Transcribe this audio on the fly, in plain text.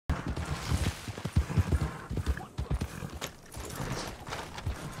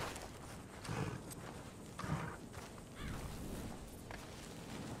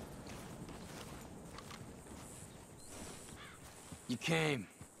came.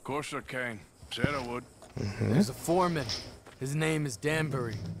 Of course I came. Said I would. There's a foreman. His name is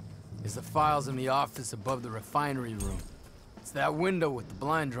Danbury. There's the files in the office above the refinery room. It's that window with the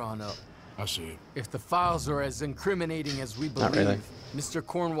blind drawn up. I see it. If the files are as incriminating as we believe, really. Mr.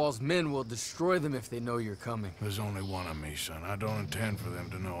 Cornwall's men will destroy them if they know you're coming. There's only one of me, son. I don't intend for them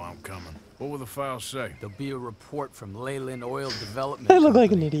to know I'm coming. What will the files say? There'll be a report from Leyland Oil Development I look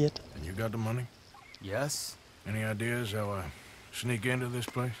like an Company. idiot. And you got the money? Yes? Any ideas how I sneak into this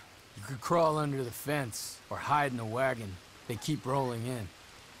place? You could crawl under the fence or hide in a wagon. They keep rolling in.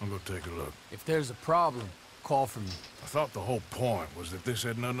 I'll go take a look. If there's a problem, call for me. I thought the whole point was that this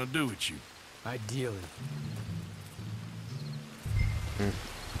had nothing to do with you. Ideally.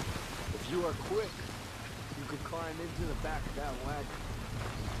 If you are quick, you could climb into the back of that wagon.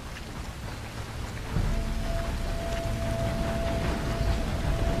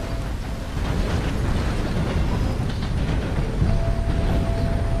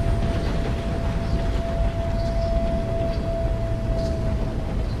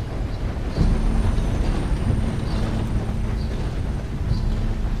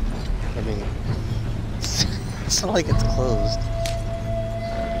 I mean, it's not like it's closed.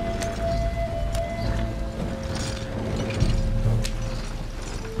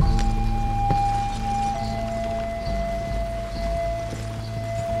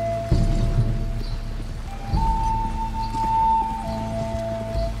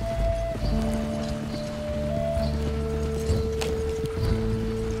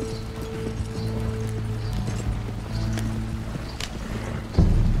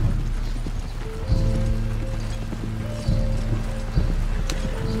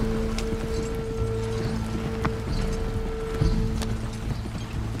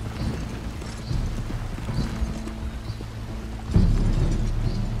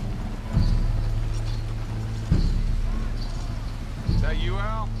 Is that you,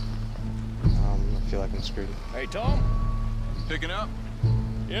 Al? I feel like I'm screwed. Hey, Tom? Picking up?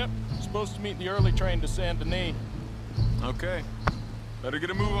 Yep. Supposed to meet the early train to Saint Denis. Okay. Better get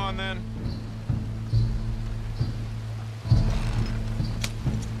a move on then.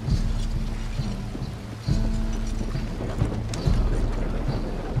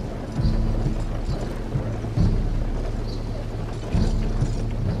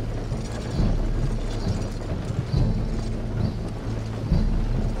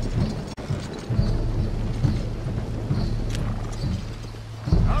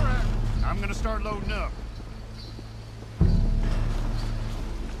 All right. I'm gonna start loading up.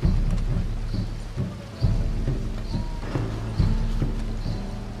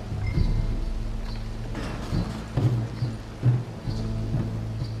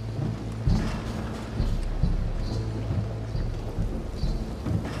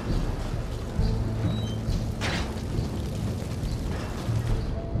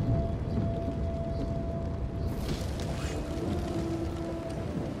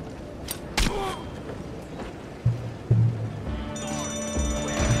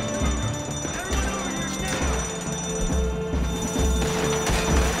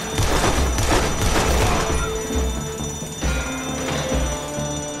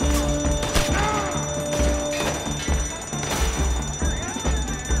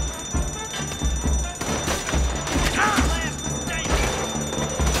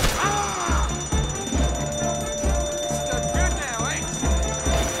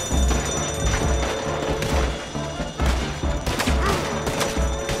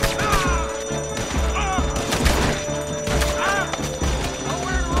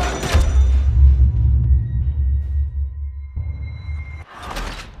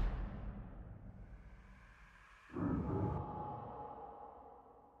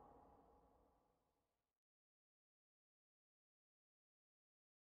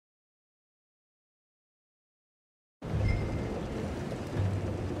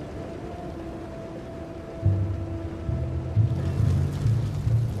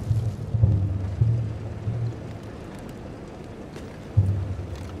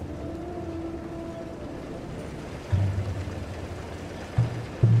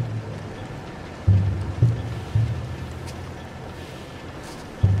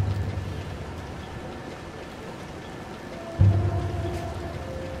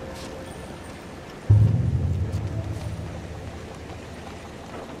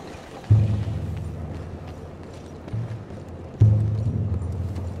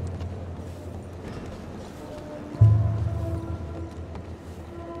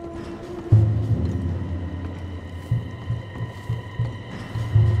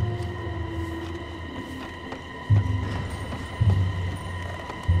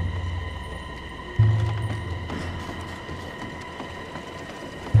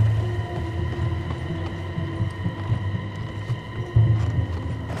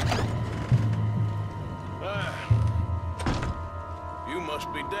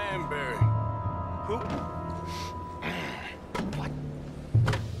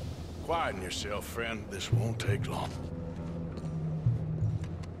 Quieten yourself, friend. This won't take long.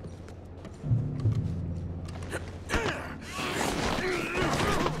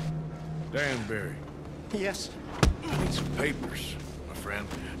 Danbury. Yes? I need some papers, my friend.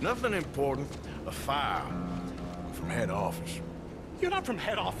 Nothing important. A file from head office. You're not from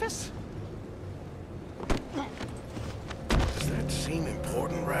head office? Does that seem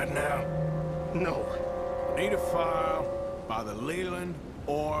important right now? No. I need a file by the Leland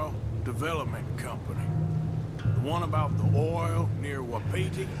Oil Development Company. The one about the oil near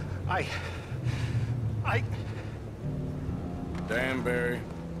Wapiti? Danbury,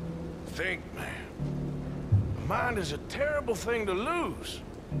 think, man. A mind is a terrible thing to lose,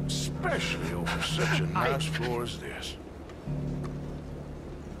 especially over such a nice floor as this.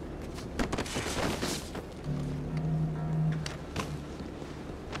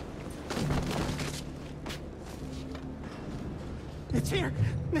 It's here!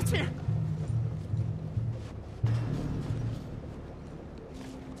 It's here!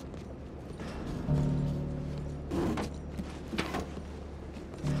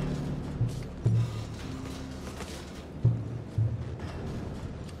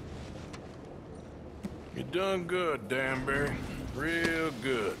 You're doing good, Danbury. Real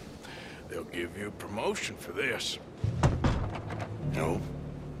good. They'll give you a promotion for this. No,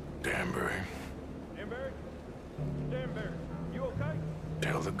 Danbury. Danbury? Danbury, you okay?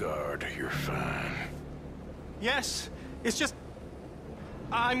 Tell the guard you're fine. Yes, it's just...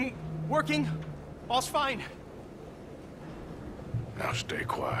 I'm working. All's fine. Now stay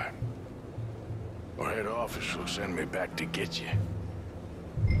quiet. Or head office will send me back to get you.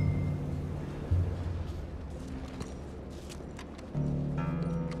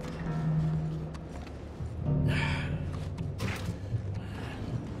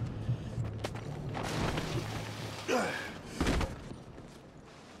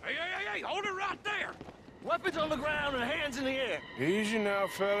 Hey, hold it right there! Weapons on the ground and hands in the air. Easy now,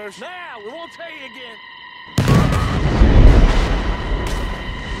 fellas. Now, we won't tell you again.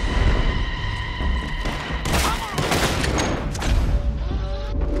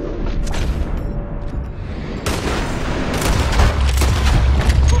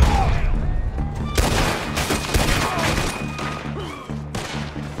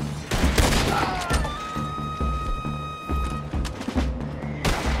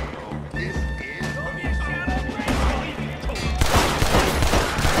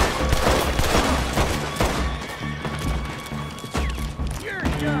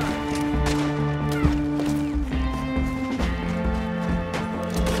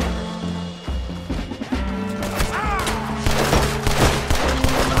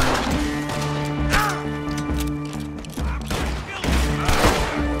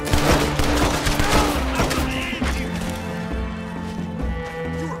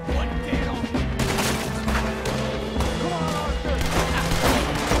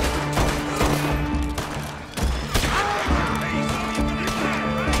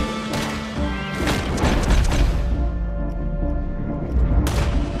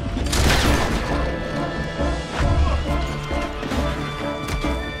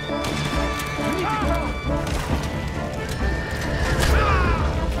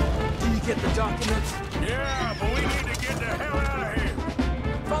 Yeah, but we need to get the hell out of here.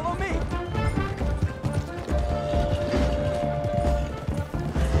 Follow me.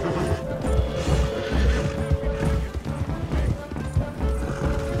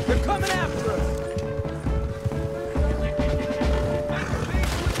 They're coming after us.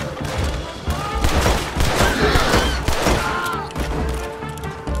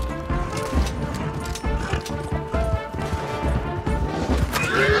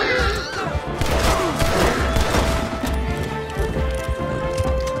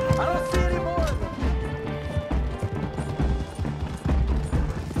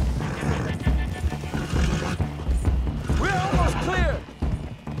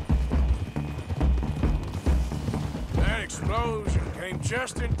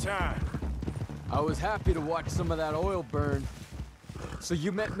 Just in time. I was happy to watch some of that oil burn. So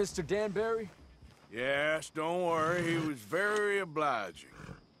you met Mr. Danbury? Yes, don't worry. He was very obliging.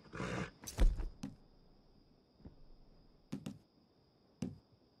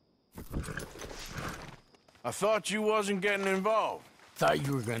 I thought you wasn't getting involved. Thought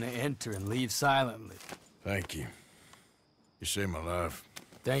you were gonna enter and leave silently. Thank you. You saved my life.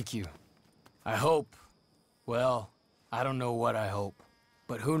 Thank you. I hope. Well, I don't know what I hope.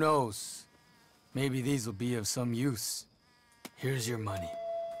 But who knows? Maybe these will be of some use. Here's your money.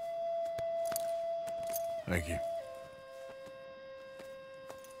 Thank you.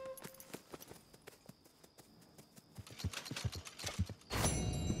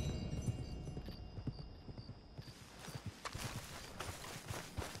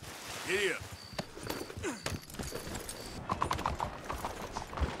 Here.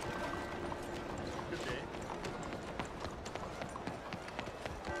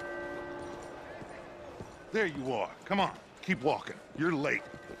 There you are. Come on, keep walking. You're late.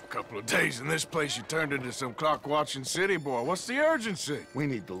 A couple of days in this place, you turned into some clock-watching city boy. What's the urgency? We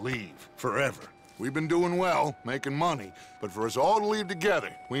need to leave, forever. We've been doing well, making money, but for us all to leave together,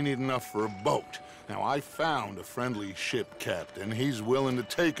 we need enough for a boat. Now, I found a friendly ship captain. He's willing to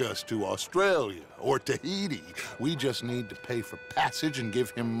take us to Australia or Tahiti. We just need to pay for passage and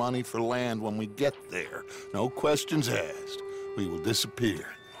give him money for land when we get there. No questions asked. We will disappear,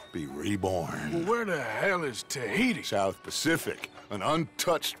 be reborn. Well, where the hell is Tahiti? South Pacific, an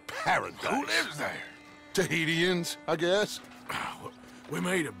untouched paradise. Who lives there? Tahitians, I guess. We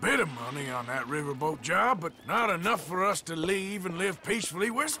made a bit of money on that riverboat job, but not enough for us to leave and live peacefully.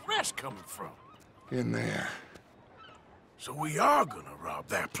 Where's the rest coming from? In there. So we are gonna rob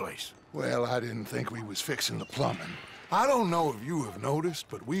that place. Well, I didn't think we was fixing the plumbing. I don't know if you have noticed,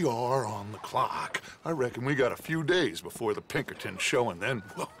 but we are on the clock. I reckon we got a few days before the Pinkerton show, and then,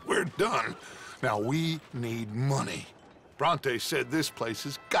 well, we're done. Now, we need money. Bronte said this place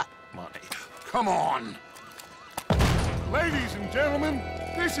has got money. Come on. Ladies and gentlemen,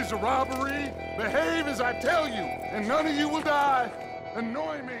 this is a robbery. Behave as I tell you, and none of you will die.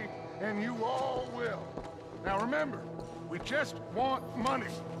 Annoy me, and you all will. Now remember, we just want money.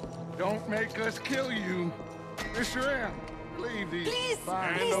 Don't make us kill you. Mr. M, leave these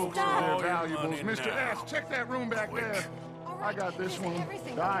fine notes for their valuables. Mr. S, check that room back there. I got this one.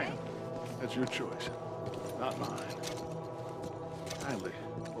 Dying. That's your choice, not mine. Kindly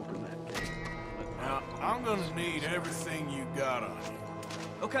open that gate. Now, I'm gonna need everything you got on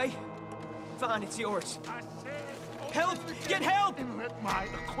you. Okay. Fine, it's yours. I said, Help! Get help! and let my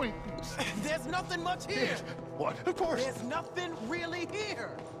acquaintance. There's nothing much here. What? Of course. There's nothing really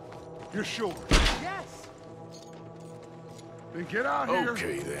here. You're sure? Yes. Then get out here.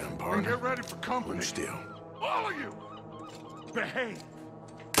 Okay then, And partner. get ready for company. Hold still. All of you! Behave!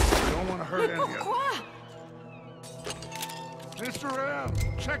 You don't want to hurt any of them. Mr.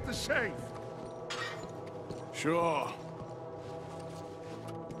 M, check the safe. Sure.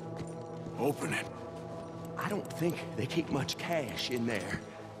 Open it. I don't think they keep much cash in there.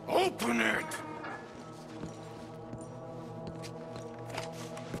 Open it!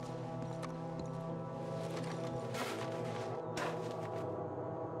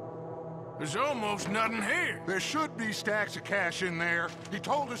 There's almost nothing here. There should be stacks of cash in there. He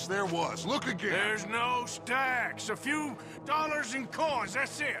told us there was. Look again. There's no stacks. A few dollars in coins,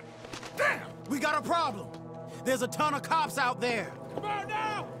 that's it. Damn! We got a problem. There's a ton of cops out there. Come on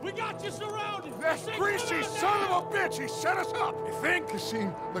now! We got you surrounded! That greasy son of a bitch! He set us up! You think? This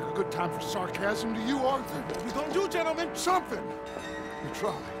seemed like a good time for sarcasm to you, Arthur. What we gonna do, gentlemen? Something. The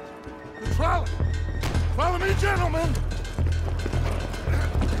trolley. The trolley! Follow me, gentlemen!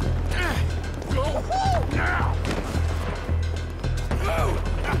 Go now! Go!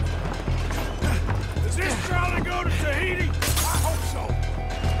 Does this trolley go to Tahiti? I hope so.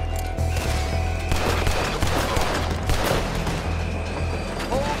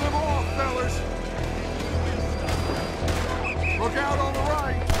 Hold them off, fellas. Look out on the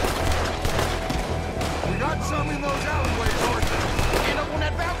right. We got some in those alleyways, Arthur. Get up on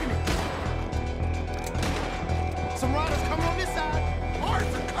that balcony. Some riders coming on this side.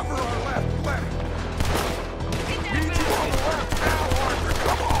 Arthur, cover our left. Need you on the left now, Arthur.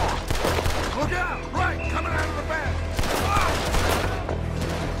 Come on. Look out. Right, coming out of the back.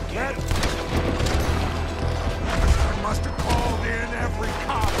 Get it. I must have called in every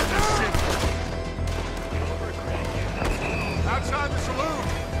cop in the city. Outside the saloon.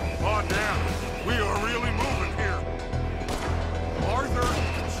 Oh, damn. We are really moving here. Arthur,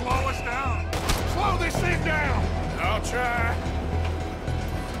 slow us down. Slow this thing down. I'll try.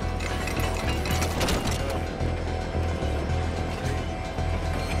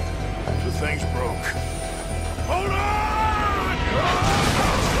 The thing's broke. Hold on!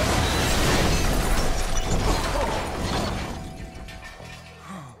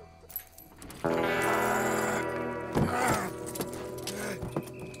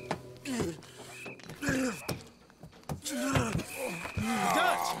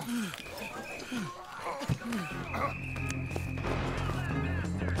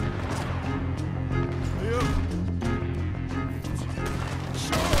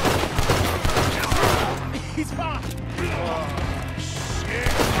 He's fine.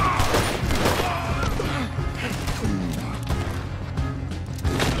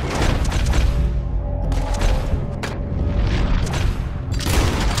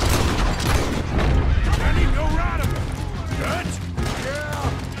 I need to go ride him. Dutch?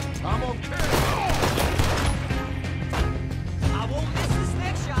 Yeah, I'm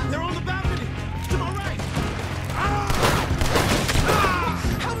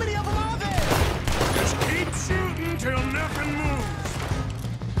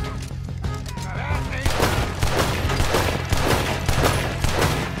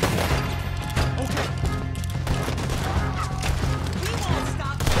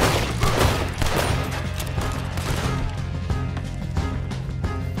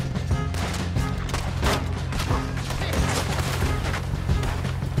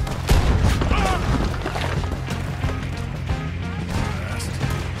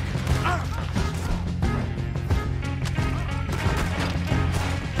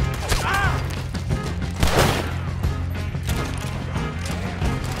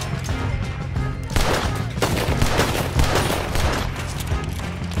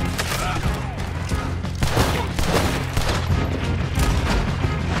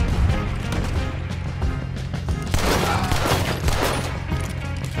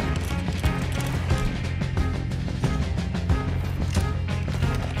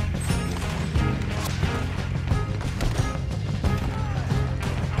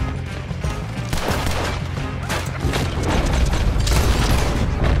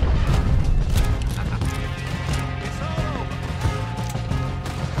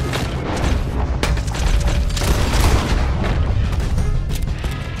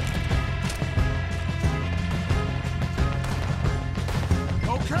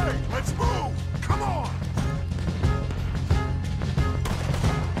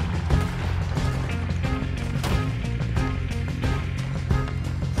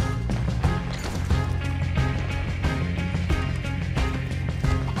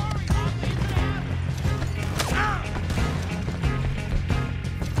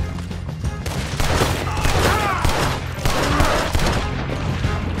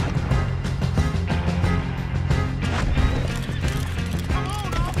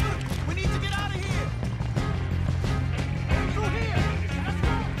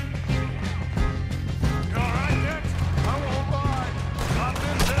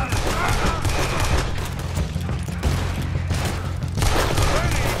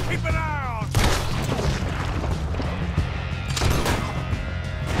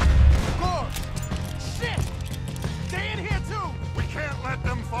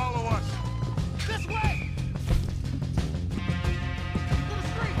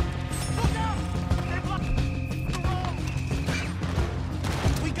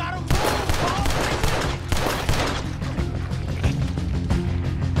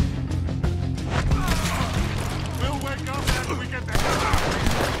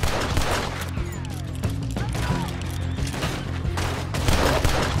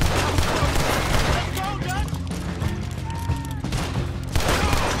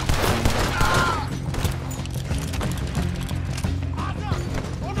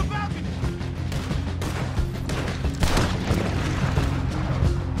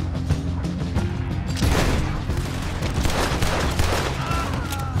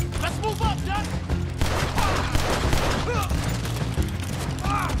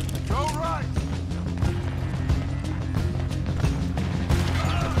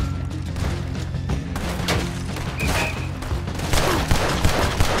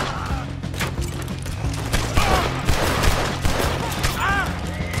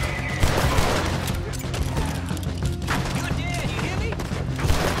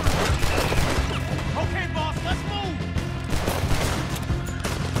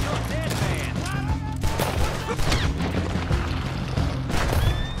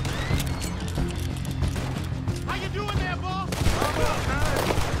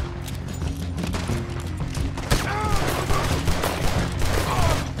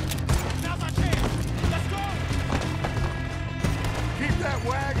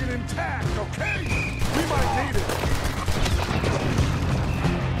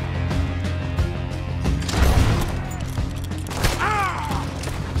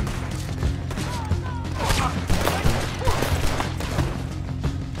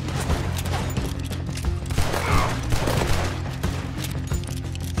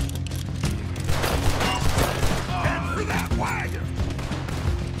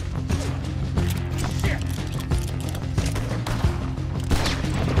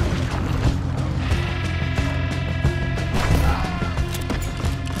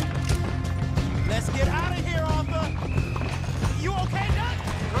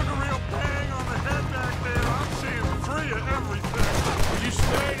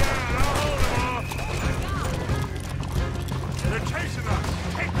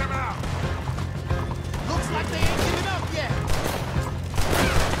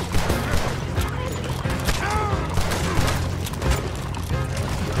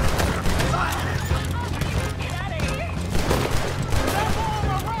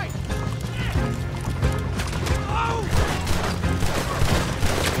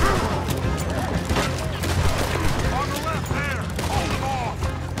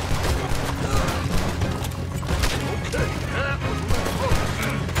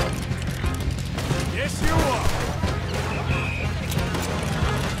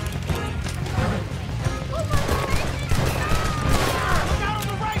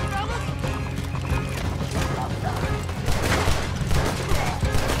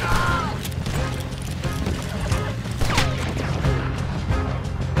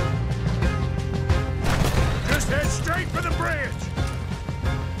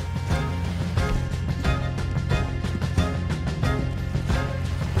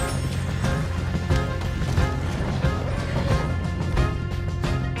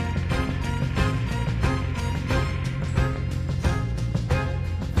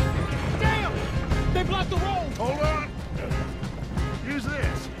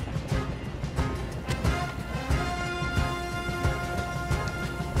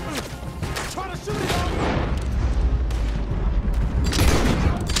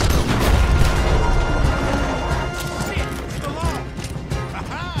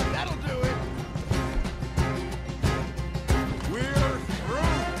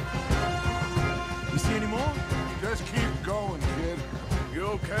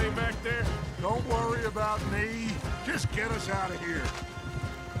Just get us out of here.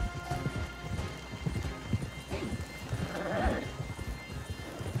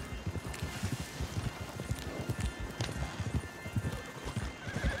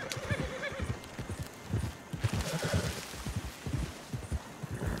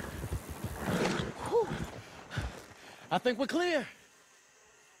 I think we're clear.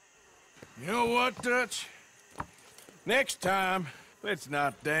 You know what, Dutch? Next time, let's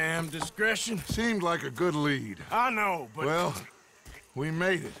not damn discretion. Seemed like a good lead. I know, but... Well, we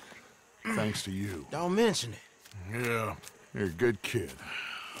made it. Thanks to you. Don't mention it. Yeah. You're a good kid.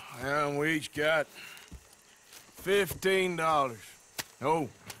 And we each got $15. Oh,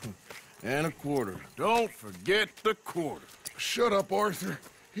 and a quarter. Don't forget the quarter. Shut up, Arthur.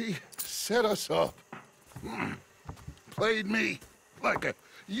 He set us up. Played me like a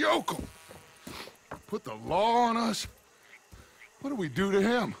yokel. Put the law on us. What did we do to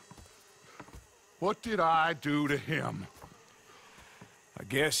him? What did I do to him? I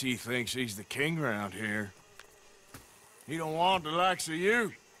guess he thinks he's the king around here. He don't want the likes of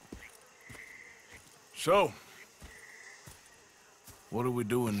you. So, what are we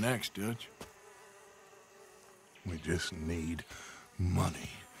doing next, Dutch? We just need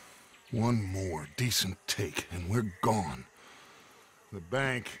money. One more decent take, and we're gone. The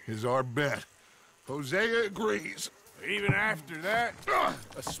bank is our bet. Hosea agrees. Even after that?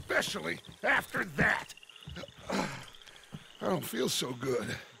 Especially after that. I don't feel so good.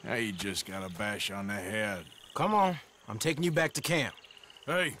 Now you just got a bash on the head. Come on. I'm taking you back to camp.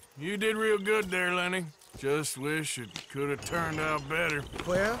 Hey, you did real good there, Lenny. Just wish it could have turned out better.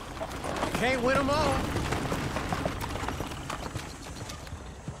 Well, can't win them all.